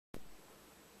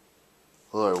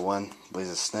Hello everyone,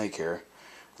 Blaze Snake here.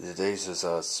 Today's is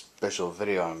a special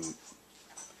video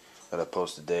that I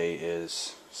post today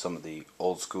is some of the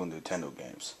old school Nintendo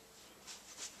games.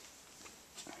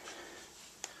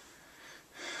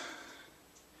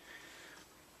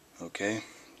 Okay,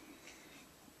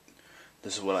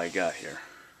 this is what I got here.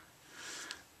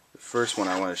 The first one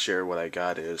I want to share what I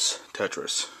got is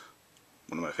Tetris,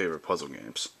 one of my favorite puzzle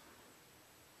games.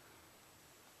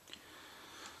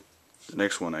 The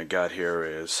next one I got here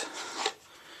is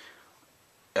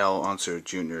Al Unser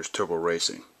Jr.'s Turbo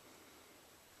Racing.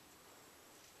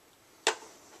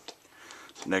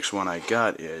 The next one I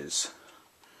got is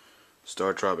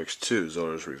Star Tropics 2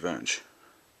 Zora's Revenge.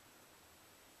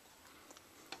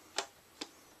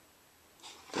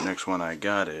 The next one I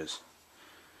got is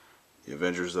The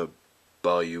Adventures of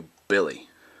Bayou Billy.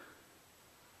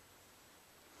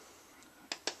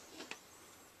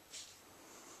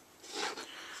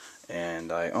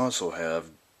 And I also have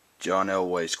John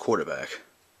Elway's Quarterback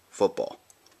football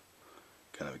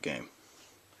kind of a game.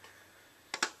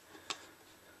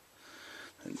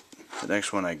 And the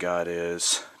next one I got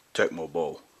is Tecmo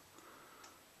Bowl.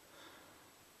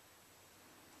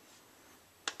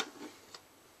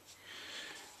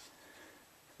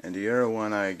 And the other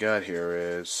one I got here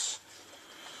is,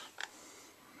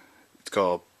 it's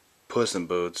called Puss in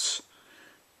Boots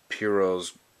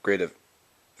Pierrot's Great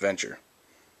Adventure.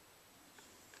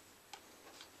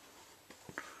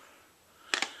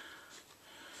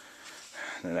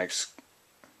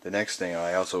 The next thing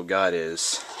I also got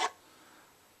is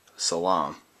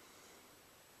Salam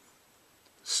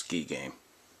ski game.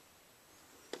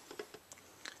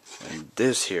 And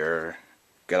this here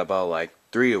got about like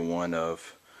 3-in-1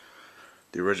 of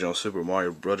the original Super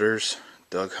Mario Brothers,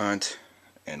 Duck Hunt,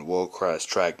 and World Class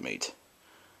Track Meet.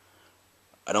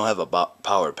 I don't have a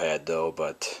power pad though,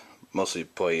 but mostly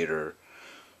play either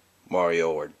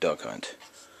Mario or Duck Hunt.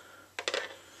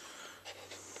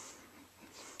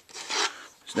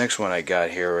 This next one I got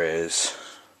here is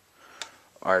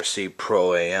RC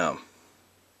Pro AM.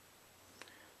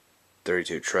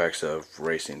 32 tracks of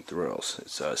racing thrills, it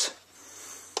says.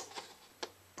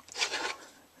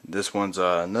 This one's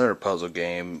another puzzle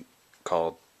game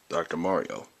called Dr.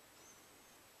 Mario.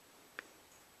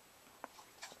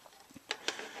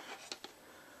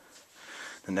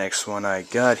 The next one I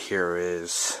got here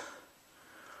is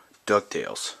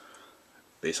DuckTales,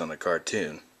 based on the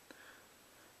cartoon.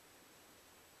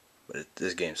 But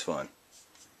this game's fun.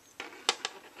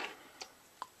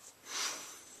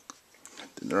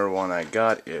 Another one I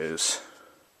got is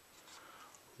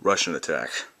Russian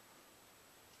Attack.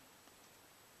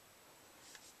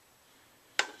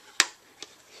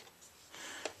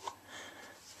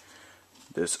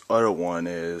 This other one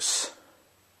is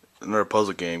another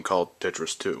puzzle game called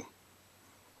Tetris 2.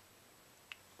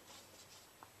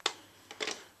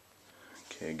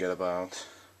 Okay, got about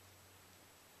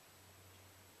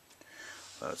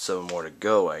 7 more to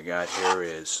go. I got here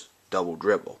is Double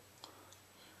Dribble.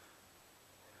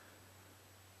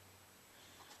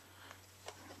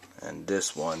 And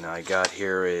this one I got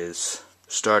here is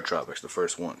Star Tropics, the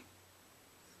first one.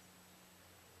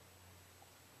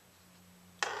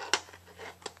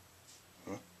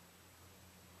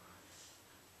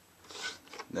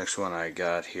 Next one I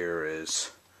got here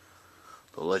is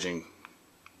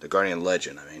the Guardian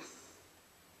Legend, I mean.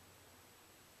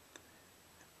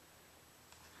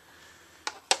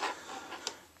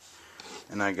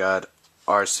 And I got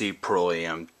RC Pro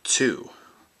AM 2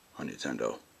 on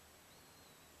Nintendo.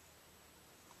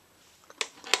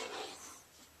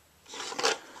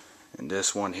 And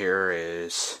this one here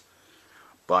is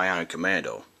Bionic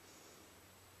Commando.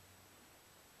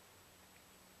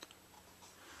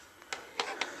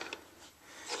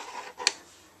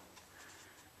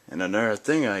 And another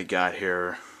thing I got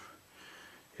here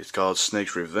is called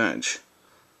Snake's Revenge.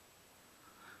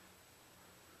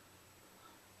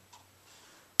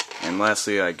 And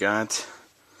lastly I got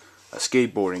a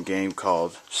skateboarding game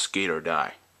called Skate or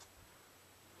Die.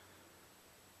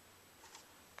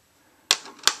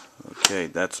 Okay,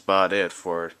 that's about it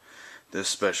for this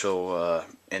special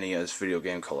NES video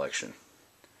game collection.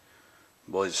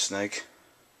 Boys Snake,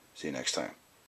 see you next time.